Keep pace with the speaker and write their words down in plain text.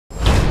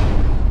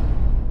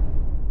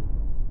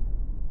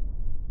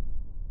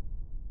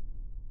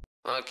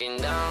Walking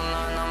down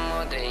on the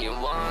mountain, you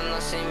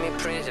wanna see me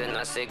prison.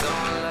 I say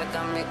going like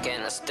I'm making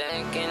a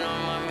stacking on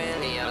my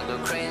milli. I go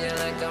crazy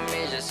like a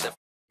midget, so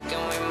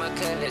f***ing with my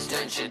colors.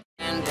 Don't you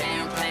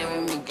damn play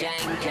with me,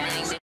 gang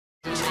gang.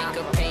 Take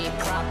a pay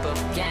proper,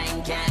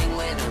 gang gang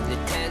with them. The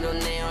tattoo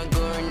nail,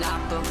 good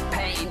not but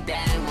pay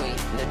that way.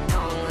 The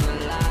tongue on the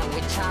line,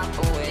 we chop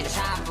away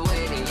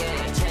it,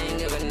 yeah. Chain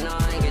of a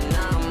nine, and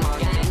I'm all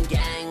gang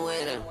gang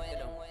with them.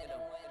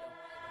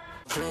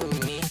 Play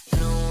with me,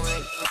 no way.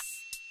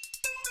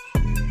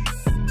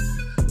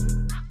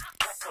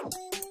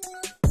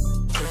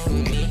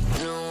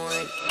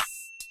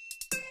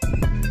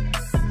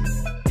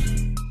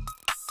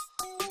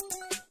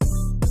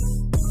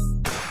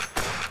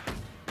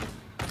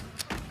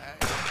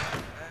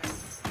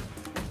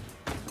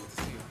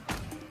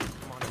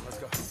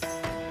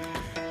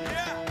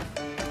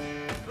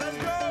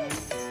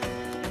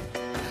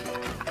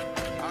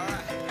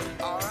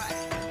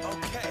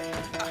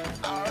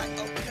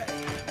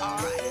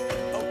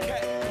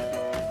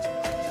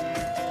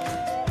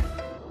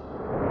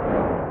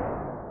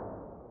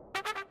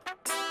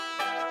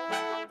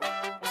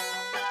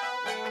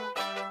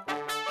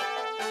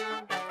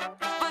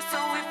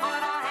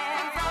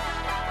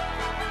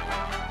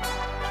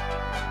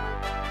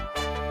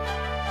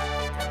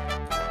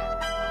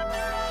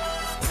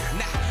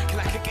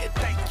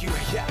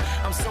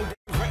 I'm so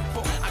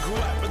grateful. I grew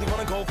up really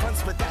wanna go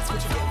fronts, but that's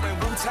what you get when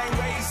Wu-Tang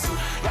raised you.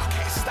 Y'all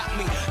can't stop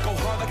me. Go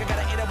hard like I got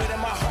an 808 in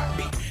my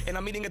heartbeat. And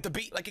I'm eating at the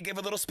beat like it gave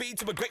a little speed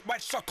to a great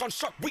white shark on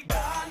Shark Week. Nah,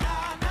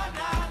 nah, nah,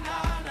 nah,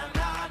 nah.